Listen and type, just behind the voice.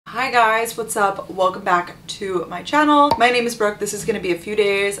Hi guys, what's up? Welcome back to my channel. My name is Brooke. This is going to be a few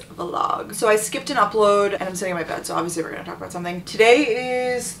days vlog. So I skipped an upload and I'm sitting in my bed, so obviously we're going to talk about something.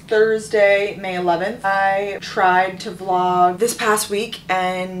 Today is Thursday, May 11th. I tried to vlog this past week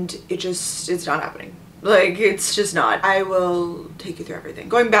and it's not happening. Like, it's just not. I will take you through everything.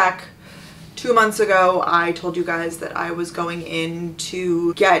 Going back 2 months ago, I told you guys that I was going in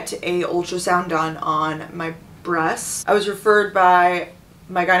to get a ultrasound done on my breasts. I was referred by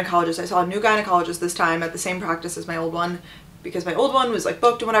my gynecologist. I saw a new gynecologist this time at the same practice as my old one because my old one was like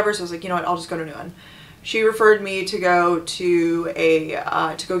booked and whatever, so I was like, you know what, I'll just go to a new one. She referred me to go to go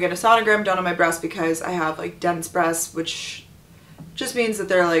get a sonogram done on my breast because I have like dense breasts, which just means that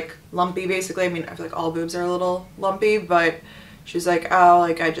they're like lumpy basically. I mean, I feel like all boobs are a little lumpy, but she's like, oh,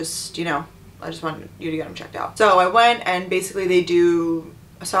 like I just want you to get them checked out. So I went and basically they do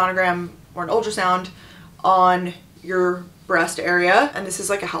a sonogram or an ultrasound on your breast area, and this is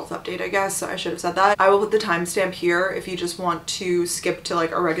like a health update, I guess, so I should have said that. I will put the timestamp here if you just want to skip to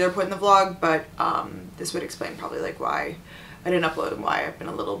like a regular point in the vlog, but this would explain probably like why I didn't upload and why I've been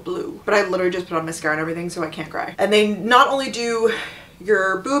a little blue. But I literally just put on mascara and everything, so I can't cry. And they not only do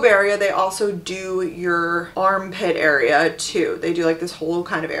your boob area, they also do your armpit area too. They do like this whole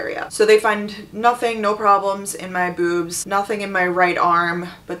kind of area. So they find nothing, no problems in my boobs, nothing in my right arm,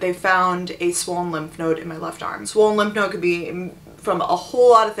 but they found a swollen lymph node in my left arm. Swollen lymph node could be from a whole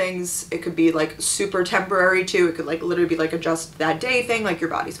lot of things. It could be like super temporary too. It could like literally be like a just that day thing, like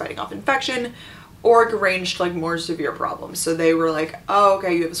your body's fighting off infection, or it could range to like more severe problems. So they were like, oh,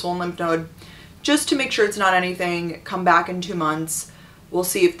 okay, you have a swollen lymph node. Just to make sure it's not anything, come back in 2 months. We'll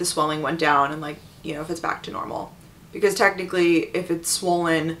see if the swelling went down and like, you know, if it's back to normal. Because technically if it's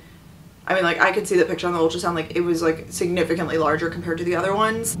swollen, I mean, like I could see the picture on the ultrasound, like it was like significantly larger compared to the other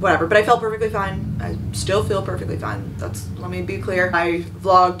ones, whatever. But I felt perfectly fine. I still feel perfectly fine. Let me be clear. I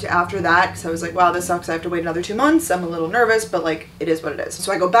vlogged after that because I was like, wow, this sucks. I have to wait another 2 months. I'm a little nervous, but like it is what it is.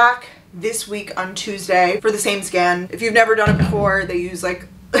 So I go back this week on Tuesday for the same scan. If you've never done it before, they use like,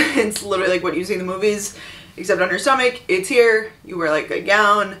 it's literally like what you see in the movies, except on your stomach. It's here, you wear like a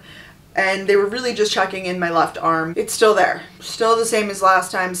gown, and they were really just checking in my left arm. It's still there. Still the same as last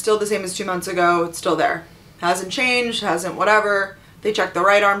time, still the same as 2 months ago, it's still there. Hasn't changed, hasn't whatever. They checked the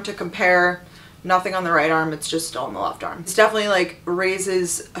right arm to compare. Nothing on the right arm, it's just still on the left arm. It's definitely like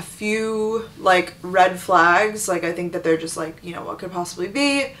raises a few like red flags. Like I think that they're just like, you know, what could possibly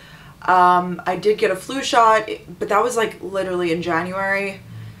be. I did get a flu shot, but that was like literally in January.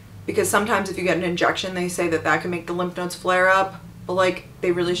 Because sometimes if you get an injection, they say that that can make the lymph nodes flare up, but like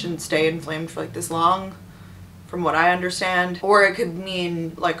they really shouldn't stay inflamed for like this long, from what I understand. Or it could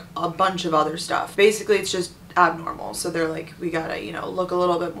mean like a bunch of other stuff. Basically, it's just abnormal. So they're like, we gotta, you know, look a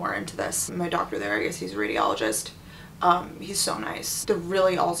little bit more into this. My doctor there, I guess he's a radiologist. He's so nice. They're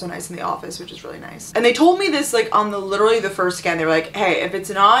really also nice in the office, which is really nice. And they told me this like on literally the first scan. They were like, hey, if it's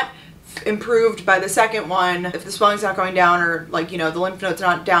not improved by the second one, if the swelling's not going down or like, you know, the lymph node's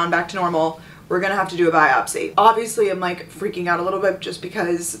not down back to normal, we're gonna have to do a biopsy. Obviously I'm like freaking out a little bit just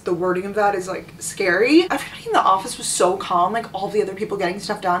because the wording of that is like scary. Everybody in the office was so calm, like all the other people getting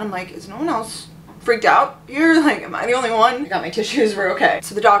stuff done. I'm like, is no one else freaked out here? Like, am I the only one? I got my tissues, we're okay.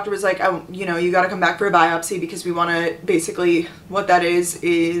 So the doctor was like, oh, you know, you gotta come back for a biopsy because we wanna, basically what that is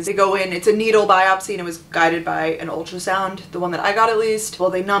they go in, it's a needle biopsy, and it was guided by an ultrasound, the one that I got at least. Well,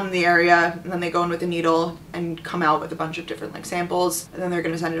 they numb the area and then they go in with a needle and come out with a bunch of different like samples, and then they're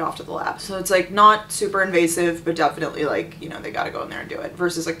gonna send it off to the lab. So it's like not super invasive, but definitely like, you know, they gotta go in there and do it,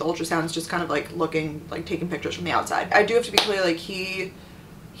 versus like the ultrasound's just kind of like looking, like taking pictures from the outside. I do have to be clear, like he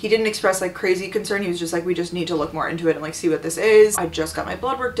didn't express like crazy concern. He was just like, we just need to look more into it and like see what this is. I just got my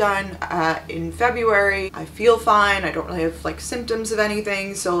blood work done in February. I feel fine. I don't really have like symptoms of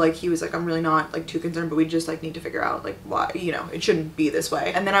anything. So like he was like, I'm really not like too concerned, but we just like need to figure out like why, you know, it shouldn't be this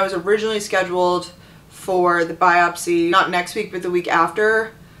way. And then I was originally scheduled for the biopsy, not next week, but the week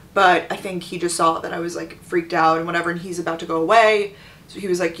after. But I think he just saw that I was like freaked out and whatever, and he's about to go away. So he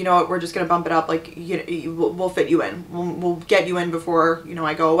was like, you know what, we're just gonna bump it up, like, we'll fit you in. We'll get you in before, you know,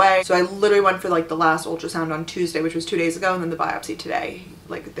 I go away. So I literally went for like the last ultrasound on Tuesday, which was 2 days ago, and then the biopsy today.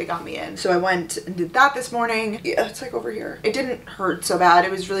 Like, they got me in. So I went and did that this morning. Yeah, it's like over here. It didn't hurt so bad.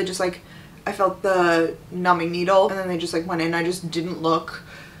 It was really just like, I felt the numbing needle, and then they just like went in. I just didn't look,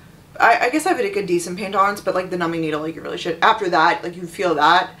 I guess I have like a decent pain tolerance, but like the numbing needle, like you really should. After that, like you feel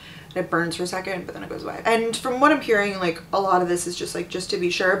that, and it burns for a second, but then it goes away. And from what I'm hearing, like a lot of this is just like, just to be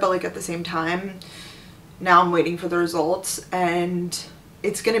sure, but like at the same time, now I'm waiting for the results, and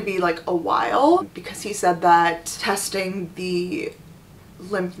it's gonna be like a while, because he said that testing the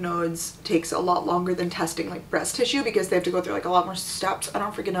lymph nodes takes a lot longer than testing like breast tissue because they have to go through like a lot more steps. I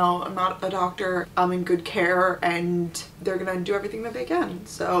don't freaking know. I'm not a doctor. I'm in good care and they're gonna do everything that they can.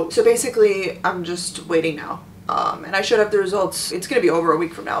 So basically I'm just waiting now. And I should have the results. It's gonna be over a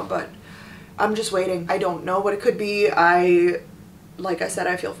week from now, but I'm just waiting. I don't know what it could be. Like I said,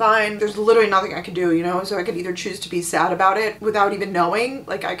 I feel fine. There's literally nothing I could do, you know? So I could either choose to be sad about it without even knowing,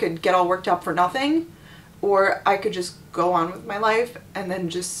 like I could get all worked up for nothing, or I could just go on with my life and then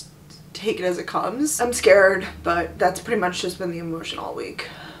just take it as it comes. I'm scared, but that's pretty much just been the emotion all week.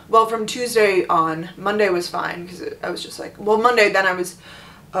 Well, from Tuesday on, Monday was fine because I was just like, well, Monday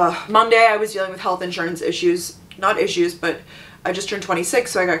I was dealing with health insurance issues. Not issues, but I just turned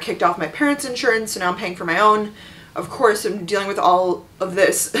 26, so I got kicked off my parents' insurance, so now I'm paying for my own. Of course, I'm dealing with all of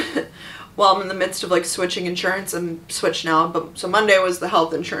this while I'm in the midst of like switching insurance. I'm switched now, but so Monday was the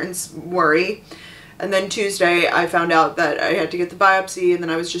health insurance worry. And then Tuesday, I found out that I had to get the biopsy, and then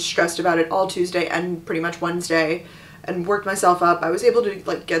I was just stressed about it all Tuesday and pretty much Wednesday and worked myself up. I was able to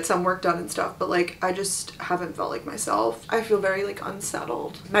like get some work done and stuff, but like I just haven't felt like myself. I feel very like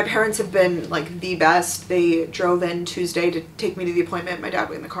unsettled. My parents have been like the best. They drove in Tuesday to take me to the appointment. My dad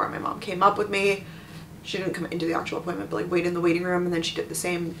was in the car. My mom came up with me. She didn't come into the actual appointment, but like wait in the waiting room, and then she did the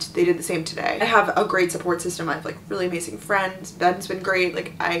same. They did the same today. I have a great support system. I have like really amazing friends. Ben's been great.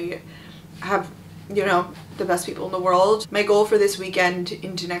 Like I have, you know, the best people in the world. My goal for this weekend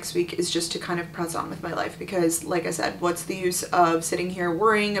into next week is just to kind of press on with my life because like I said, what's the use of sitting here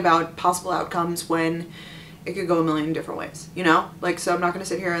worrying about possible outcomes when it could go a million different ways, you know? Like, so I'm not gonna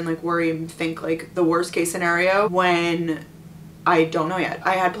sit here and like worry and think like the worst case scenario when I don't know yet.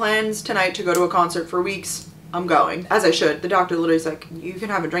 I had plans tonight to go to a concert for weeks. I'm going, as I should. The doctor literally is like, you can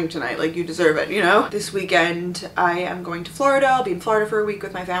have a drink tonight, like you deserve it, you know? This weekend I am going to Florida. I'll be in Florida for a week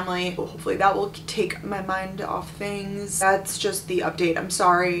with my family. Hopefully that will take my mind off things. That's just the update. I'm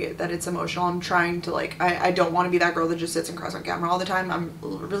sorry that it's emotional. I'm trying to like, I don't want to be that girl that just sits and cries on camera all the time. I'm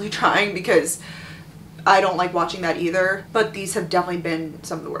really trying because I don't like watching that either, but these have definitely been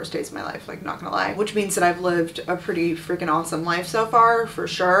some of the worst days of my life, like not gonna lie, which means that I've lived a pretty freaking awesome life so far, for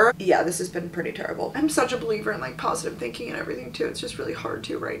sure. Yeah, this has been pretty terrible. I'm such a believer in like positive thinking and everything too. It's just really hard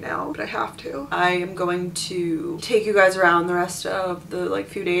to right now, but I have to. I am going to take you guys around the rest of the like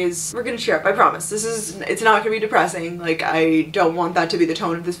few days. We're gonna cheer up, I promise. It's not gonna be depressing. Like I don't want that to be the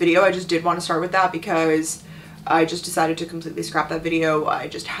tone of this video. I just did want to start with that because I just decided to completely scrap that video. I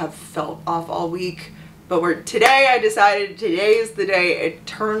just have felt off all week. But today I decided today is the day it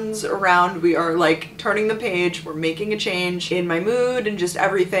turns around. We are like turning the page. We're making a change in my mood and just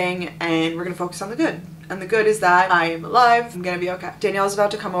everything. And we're gonna focus on the good. And the good is that I am alive. I'm gonna be okay. Danielle's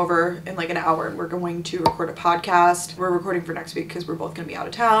about to come over in like an hour and we're going to record a podcast. We're recording for next week because we're both gonna be out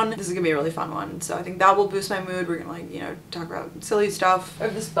of town. This is gonna be a really fun one. So I think that will boost my mood. We're gonna like, you know, talk about silly stuff. I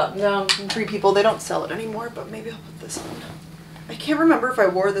have this button down from Free People. They don't sell it anymore, but maybe I'll put this on. I can't remember if I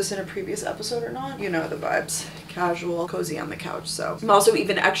wore this in a previous episode or not. You know the vibes. Casual, cozy on the couch. So I'm also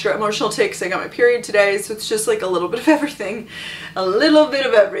even extra emotional today because I got my period today. So it's just like a little bit of everything. A little bit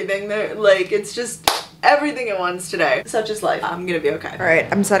of everything. There, like it's just everything at once today. Such is life. I'm gonna be okay. All right,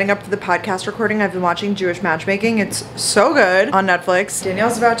 I'm setting up for the podcast recording. I've been watching Jewish Matchmaking. It's so good on Netflix.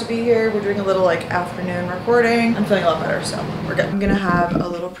 Danielle's about to be here. We're doing a little like afternoon recording. I'm feeling a lot better, so we're good. I'm gonna have a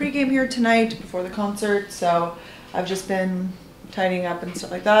little pregame here tonight before the concert. So I've just been tidying up and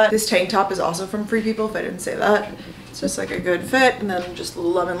stuff like that. This tank top is also from Free People, if I didn't say that. It's just like a good fit, and then just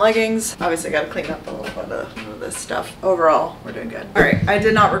Lululemon leggings. Obviously I gotta clean up a little bit of this stuff. Overall, we're doing good. All right, I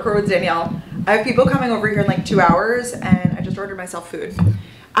did not record with Danielle. I have people coming over here in like 2 hours, and I just ordered myself food.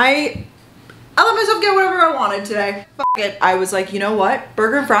 I let myself get whatever I wanted today. Fuck it. I was like, you know what?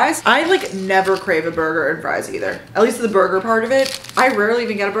 Burger and fries? I like never crave a burger and fries either. At least the burger part of it. I rarely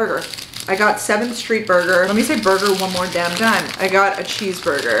even get a burger. I got 7th Street Burger. Let me say burger one more damn time. I got a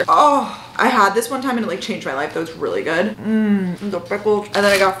cheeseburger. Oh, I had this one time and it like changed my life. That was really good. The pickles. And then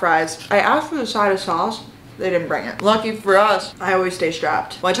I got fries. I asked for the side of sauce. They didn't bring it. Lucky for us. I always stay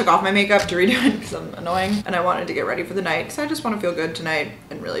strapped. Well, I took off my makeup to redo it because I'm annoying. And I wanted to get ready for the night because I just want to feel good tonight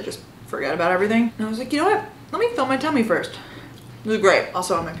and really just forget about everything. And I was like, you know what? Let me fill my tummy first. It was great.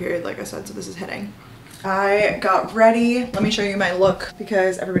 Also on my period, like I said, so this is hitting. I got ready. Let me show you my look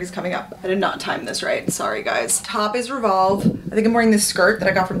because everybody's coming up. I did not time this right. Sorry guys. Top is Revolve. I think I'm wearing this skirt that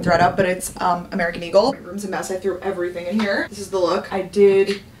I got from thredUP, but it's American Eagle. My room's a mess. I threw everything in here. This is the look. I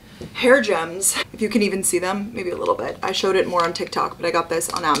did hair gems. If you can even see them, maybe a little bit. I showed it more on TikTok, but I got this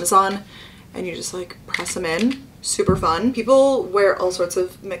on Amazon and you just like press them in super fun. People wear all sorts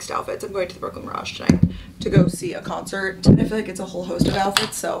of mixed outfits. I'm going to the Brooklyn Mirage tonight to go see a concert, and I feel like it's a whole host of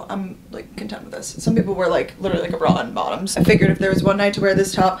outfits, so I'm like content with this. Some people wear like literally like a bra and bottoms. I figured if there was one night to wear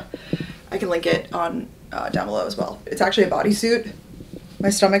this top, I can link it on down below as well. It's actually a bodysuit. My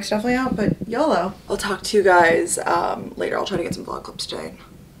stomach's definitely out, but YOLO. I'll talk to you guys later. I'll try to get some vlog clips today.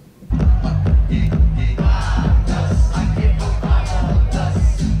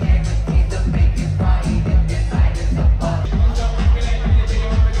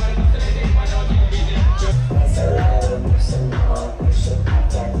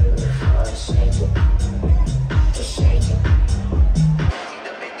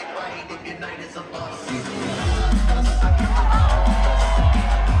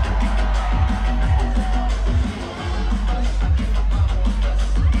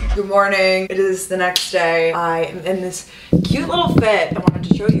 Good morning. It is the next day. I am in this cute little fit I wanted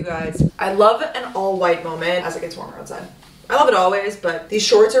to show you guys. I love an all white moment as it gets warmer outside. I love it always, but these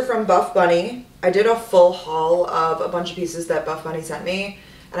shorts are from Buff Bunny. I did a full haul of a bunch of pieces that Buff Bunny sent me,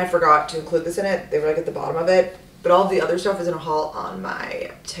 and I forgot to include this in it. They were like at the bottom of it, but all of the other stuff is in a haul on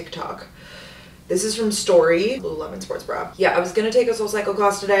my TikTok. This is from Story, Lululemon sports bra. Yeah, I was gonna take a SoulCycle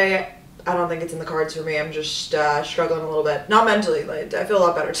class today. I don't think it's in the cards for me. I'm just struggling a little bit. Not mentally, like I feel a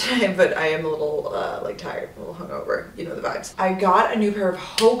lot better today, but I am a little like tired, a little hungover. You know the vibes. I got a new pair of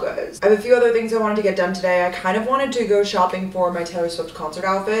Hokas. I have a few other things I wanted to get done today. I kind of wanted to go shopping for my Taylor Swift concert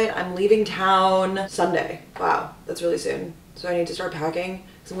outfit. I'm leaving town Sunday. Wow, that's really soon. So I need to start packing.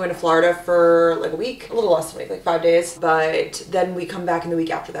 I'm going to Florida for like a week, a little less than a week, like 5 days. But then we come back, and the week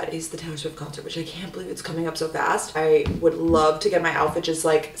after that is the Taylor Swift concert, which I can't believe it's coming up so fast. I would love to get my outfit just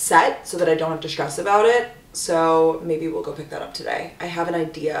like set so that I don't have to stress about it. So maybe we'll go pick that up today. I have an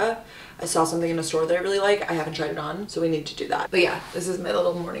idea. I saw something in a store that I really like. I haven't tried it on, so we need to do that. But yeah, this is my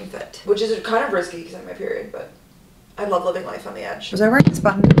little morning fit, which is kind of risky because I'm my period, but I love living life on the edge. Was I wearing this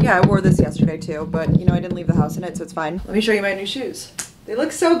button? Yeah, I wore this yesterday too, but you know, I didn't leave the house in it, so it's fine. Let me show you my new shoes. They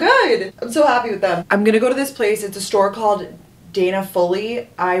look so good. I'm so happy with them. I'm gonna go to this place. It's a store called Dana Foley.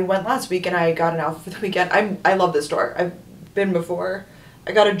 I went last week and I got an outfit for the weekend. I love this store. I've been before.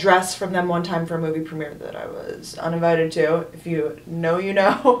 I got a dress from them one time for a movie premiere that I was uninvited to. If you know, you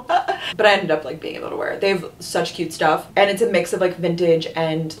know. But I ended up like being able to wear it. They have such cute stuff. And it's a mix of like vintage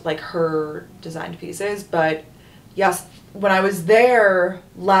and like her designed pieces. But yes, when I was there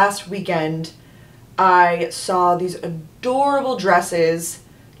last weekend, I saw these adorable dresses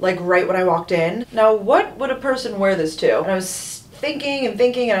like right when I walked in. Now, what would a person wear this to? And I was thinking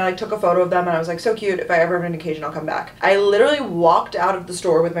and I like took a photo of them, and I was like, so cute. If I ever have an occasion, I'll come back. I literally walked out of the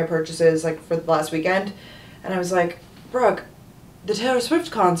store with my purchases like for the last weekend, and I was like, Brooke, the Taylor Swift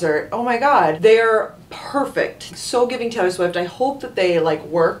concert, oh my god, they're perfect. So giving Taylor Swift. I hope that they like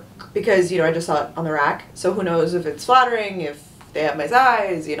work, because you know, I just saw it on the rack, so who knows if it's flattering, if they have my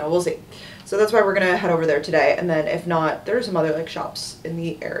size, you know, we'll see. So that's why we're gonna head over there today, and then if not, there's some other like shops in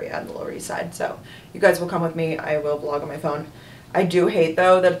the area on the Lower East Side, so you guys will come with me. I will vlog on my phone. I do hate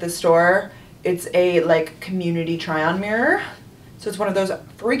though that at this store it's a like community try-on mirror, so it's one of those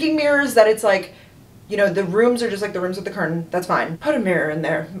freaking mirrors that it's like, you know, the rooms are just like the rooms with the curtain. That's fine. Put a mirror in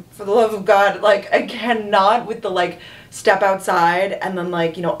there, for the love of God. Like, I cannot with the like step outside and then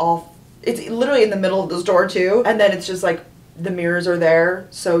like, you know, all, it's literally in the middle of the store too, and then it's just like the mirrors are there.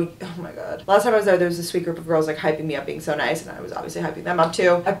 So oh my god, last time I was there was a sweet group of girls like hyping me up, being so nice, and I was obviously hyping them up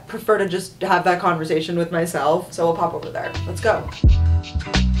too. I prefer to just have that conversation with myself, so we'll pop over there. Let's go.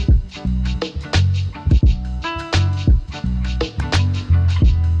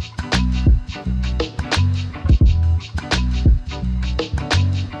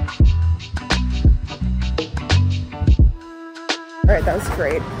 Alright, that was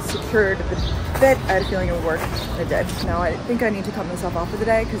great. Secured the fit. I had a feeling it would work, and it did. Now I think I need to cut myself off for the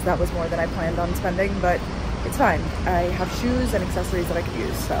day because that was more than I planned on spending, but it's fine. I have shoes and accessories that I could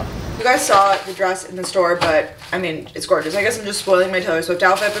use, so. You guys saw the dress in the store, but I mean, it's gorgeous. I guess I'm just spoiling my Taylor Swift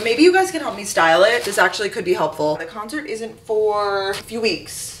outfit, but maybe you guys can help me style it. This actually could be helpful. The concert isn't for a few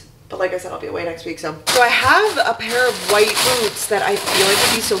weeks, but like I said, I'll be away next week, so. So I have a pair of white boots that I feel like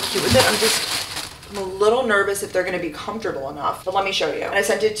would be so cute with it. I'm a little nervous if they're gonna be comfortable enough, but let me show you. And I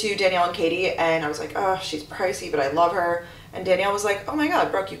sent it to Danielle and Katie, and I was like, oh, she's pricey, but I love her. And Danielle was like, oh my god,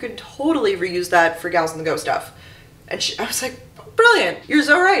 Brooke, you can totally reuse that for Gals on the Go stuff. And I was like, brilliant, you're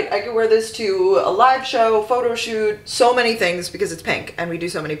so right. I could wear this to a live show, photo shoot, so many things, because it's pink, and we do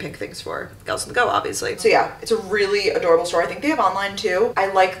so many pink things for Gals on the Go, obviously. So yeah, it's a really adorable store. I think they have online too.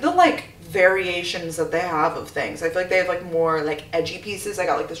 I like the like variations that they have of things. I feel like they have like more like edgy pieces. I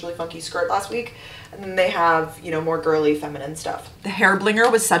got like this really funky skirt last week, and then they have, you know, more girly feminine stuff. The hair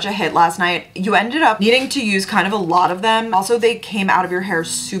blinger was such a hit last night. You ended up needing to use kind of a lot of them. Also, they came out of your hair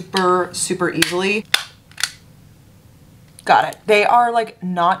super easily. Got it. They are like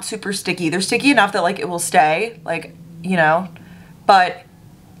not super sticky. They're sticky enough that like it will stay, like, you know, but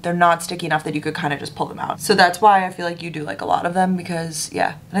they're not sticky enough that you could kind of just pull them out. So that's why I feel like you do like a lot of them, because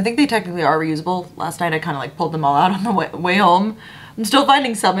yeah. And I think they technically are reusable. Last night I kind of like pulled them all out on the way home. I'm still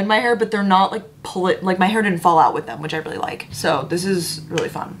finding some in my hair, but they're not like like my hair didn't fall out with them, which I really like. So this is really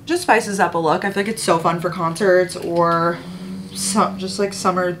fun. Just spices up a look. I feel like it's so fun for concerts or just like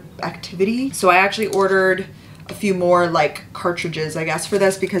summer activity. So I actually ordered a few more like cartridges, I guess, for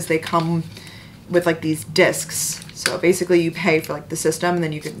this, because they come with like these discs. So basically you pay for like the system, and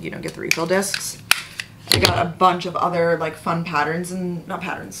then you can, you know, get the refill discs. I got a bunch of other like fun patterns, and not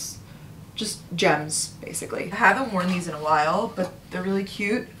patterns, just gems basically. I haven't worn these in a while, but they're really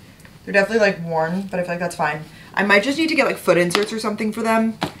cute. They're definitely like worn, but I feel like that's fine. I might just need to get like foot inserts or something for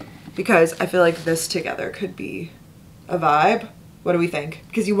them, because I feel like this together could be a vibe. What do we think?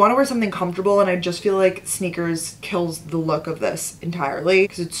 Because you want to wear something comfortable, and I just feel like sneakers kills the look of this entirely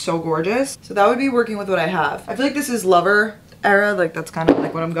because it's so gorgeous. So that would be working with what I have. I feel like this is lover era, like that's kind of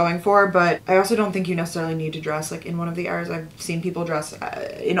like what I'm going for, but I also don't think you necessarily need to dress like in one of the eras. I've seen people dress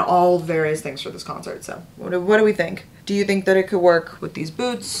in all various things for this concert. So what do we think? Do you think that it could work with these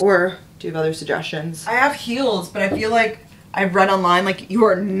boots, or do you have other suggestions? I have heels, but I feel like I've read online like you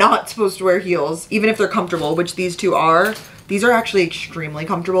are not supposed to wear heels, even if they're comfortable, which these two are. These are actually extremely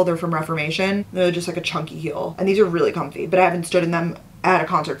comfortable. They're from Reformation. They're just like a chunky heel, and these are really comfy, but I haven't stood in them at a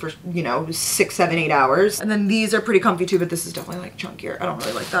concert for, you know, 6, 7, 8 hours. And then these are pretty comfy too, but this is definitely like chunkier. I don't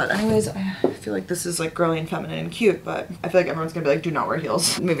really like that. Anyways, I feel like this is like girly and feminine and cute, but I feel like everyone's gonna be like, do not wear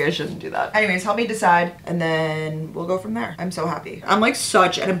heels. Maybe I shouldn't do that. Anyways, help me decide, and then we'll go from there. I'm so happy. I'm like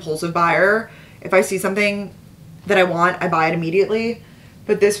such an impulsive buyer. If I see something that I want, I buy it immediately.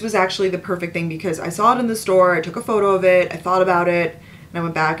 But this was actually the perfect thing, because I saw it in the store, I took a photo of it, I thought about it, and I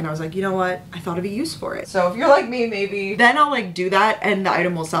went back and I was like, you know what? I thought of a use for it. So if you're like me, maybe then I'll like do that and the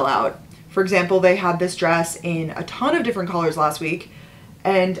item will sell out. For example, they had this dress in a ton of different colors last week,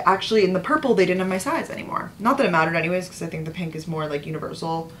 and actually in the purple, they didn't have my size anymore. Not that it mattered anyways, because I think the pink is more like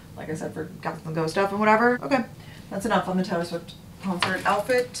universal, like I said, for Captain and Go stuff and whatever. Okay, that's enough on the Taylor Swift concert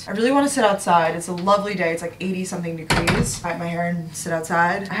outfit. I really want to sit outside. It's a lovely day. It's like 80 something degrees. Tie up my hair and sit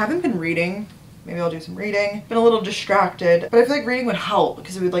outside. I haven't been reading. Maybe I'll do some reading. Been a little distracted, but I feel like reading would help,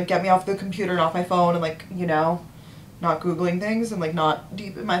 because it would like get me off the computer and off my phone and like, you know, not Googling things and like not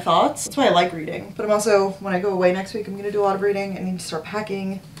deep in my thoughts. That's why I like reading. But I'm also, when I go away next week, I'm gonna do a lot of reading. I need to start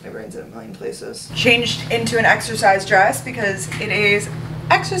packing. My brain's in a million places. Changed into an exercise dress because it is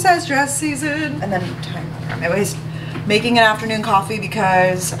exercise dress season. And then tying that around my waist. Making an afternoon coffee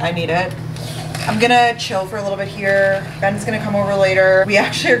because I need it. I'm gonna chill for a little bit here. Ben's gonna come over later. We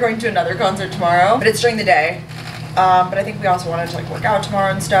actually are going to another concert tomorrow, but it's during the day. But I think we also wanted to like work out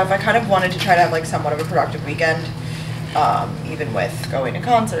tomorrow and stuff. I kind of wanted to try to have like somewhat of a productive weekend, even with going to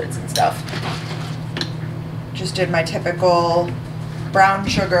concerts and stuff. Just did my typical brown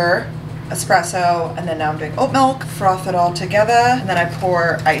sugar espresso, and then now I'm doing oat milk. Froth it all together, and then I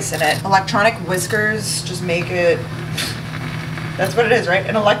pour ice in it. Electronic whiskers just make it, that's what it is, right?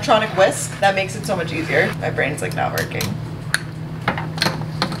 An electronic whisk. That makes it so much easier. My brain's like not working.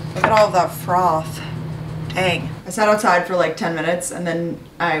 Look at all of that froth. Dang. I sat outside for like 10 minutes and then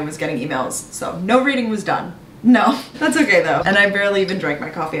I was getting emails, so no reading was done. No, that's okay though. And I barely even drank my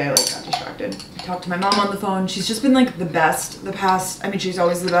coffee. I like got distracted. I talked to my mom on the phone. She's just been like the best the past, I mean, she's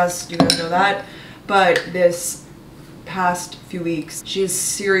always the best, you guys know that, but this past few weeks she's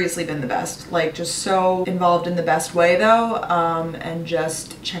seriously been the best, like just so involved in the best way though, and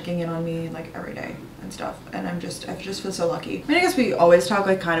just checking in on me like every day and stuff, and I just feel so lucky. I mean, I guess we always talk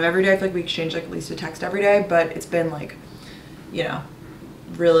like kind of every day. I feel like we exchange like at least a text every day, but it's been like, you know,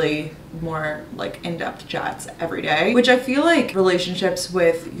 really more like in-depth chats every day, which I feel like relationships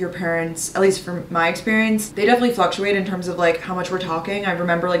with your parents, at least from my experience, they definitely fluctuate in terms of like how much we're talking. I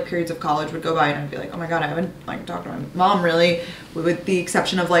remember like periods of college would go by and I'd be like, oh my god, I haven't like talked to my mom really, with the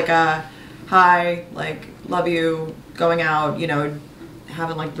exception of like a hi, like love you, going out, you know,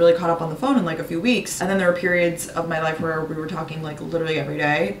 haven't like really caught up on the phone in like a few weeks. And then there were periods of my life where we were talking like literally every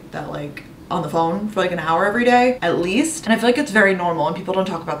day, that like on the phone for like an hour every day at least. And I feel like it's very normal and people don't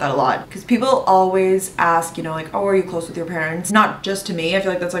talk about that a lot, because people always ask, you know, like, oh, are you close with your parents? Not just to me. I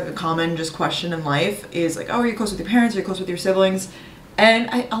feel like that's like a common just question in life is like, oh, are you close with your parents? Are you close with your siblings?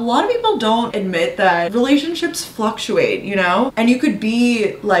 And a lot of people don't admit that relationships fluctuate, you know? And you could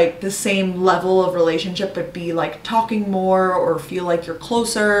be like the same level of relationship but be like talking more or feel like you're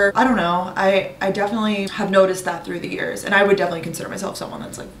closer. I don't know. I definitely have noticed that through the years, and I would definitely consider myself someone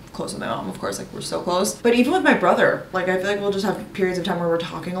that's like close with my mom, of course, like we're so close. But even with my brother, like I feel like we'll just have periods of time where we're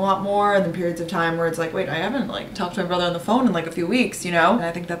talking a lot more, and then periods of time where it's like, wait, I haven't like talked to my brother on the phone in like a few weeks, you know? And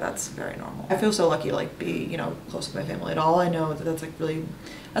I think that that's very normal. I feel so lucky to like be, you know, close with my family at all. I know that that's like really,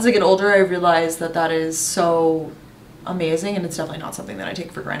 as I get older, I realize that that is so amazing, and it's definitely not something that I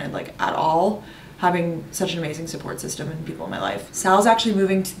take for granted like at all, having such an amazing support system and people in my life. Sal's actually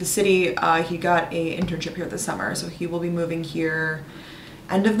moving to the city. He got a internship here this summer, so he will be moving here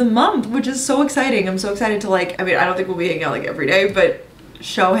end of the month, which is so exciting. I'm so excited to like, I mean, I don't think we'll be hanging out like every day, but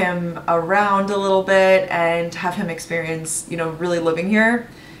show him around a little bit and have him experience, you know, really living here.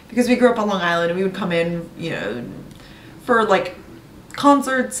 Because we grew up on Long Island and we would come in, you know, for like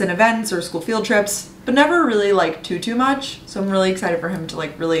concerts and events or school field trips, but never really like too much. So I'm really excited for him to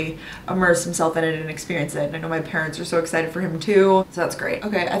like really immerse himself in it and experience it. And I know my parents are so excited for him too, so that's great.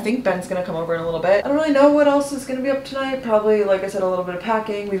 Okay, I think Ben's gonna come over in a little bit. I don't really know what else is gonna be up tonight. Probably, like I said, a little bit of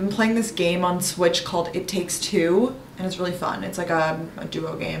packing. We've been playing this game on Switch called It Takes Two, and it's really fun. It's like a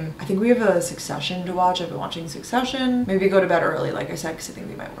duo game. I think we have a Succession to watch. I've been watching Succession. Maybe go to bed early, like I said, because I think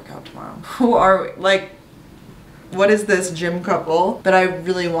we might work out tomorrow. Who are we? Like, what is this gym couple? But I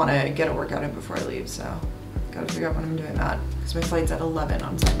really want to get a workout in before I leave, so gotta figure out when I'm doing that, because my flight's at 11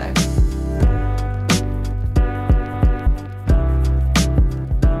 on Sunday.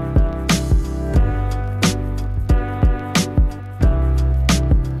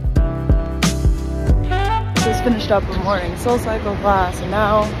 Just finished up a morning SoulCycle class, and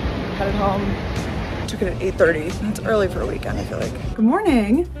now headed home. Took it at 8:30. That's early for a weekend, I feel like. Good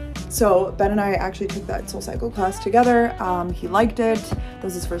morning. So Ben and I actually took that SoulCycle class together. He liked it. That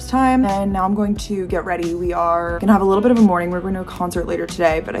was his first time. And now I'm going to get ready. We are gonna have a little bit of a morning. We're going to a concert later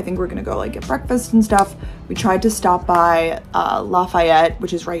today, but I think we're gonna go like get breakfast and stuff. We tried to stop by Lafayette,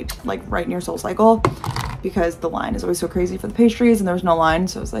 which is right near SoulCycle, because the line is always so crazy for the pastries and there was no line.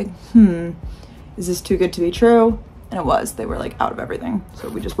 So I was like, is this too good to be true? And it was. They were like out of everything. So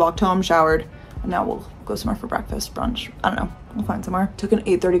we just walked home, showered, and now we'll go somewhere for breakfast, brunch. I don't know, we'll find somewhere. Took an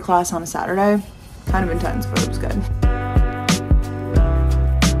 8:30 class on a Saturday. Kind of intense, but it was good.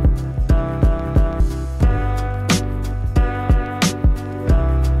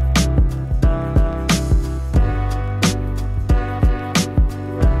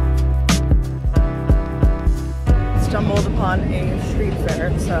 Stumbled upon a street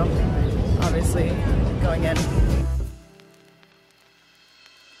fair, so obviously going in.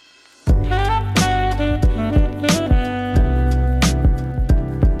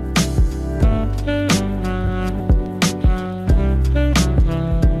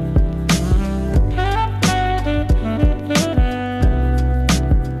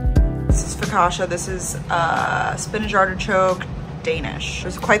 This is spinach artichoke Danish.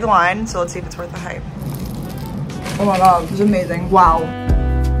 There's quite the line, so let's see if it's worth the hype. Oh my god, this is amazing. Wow.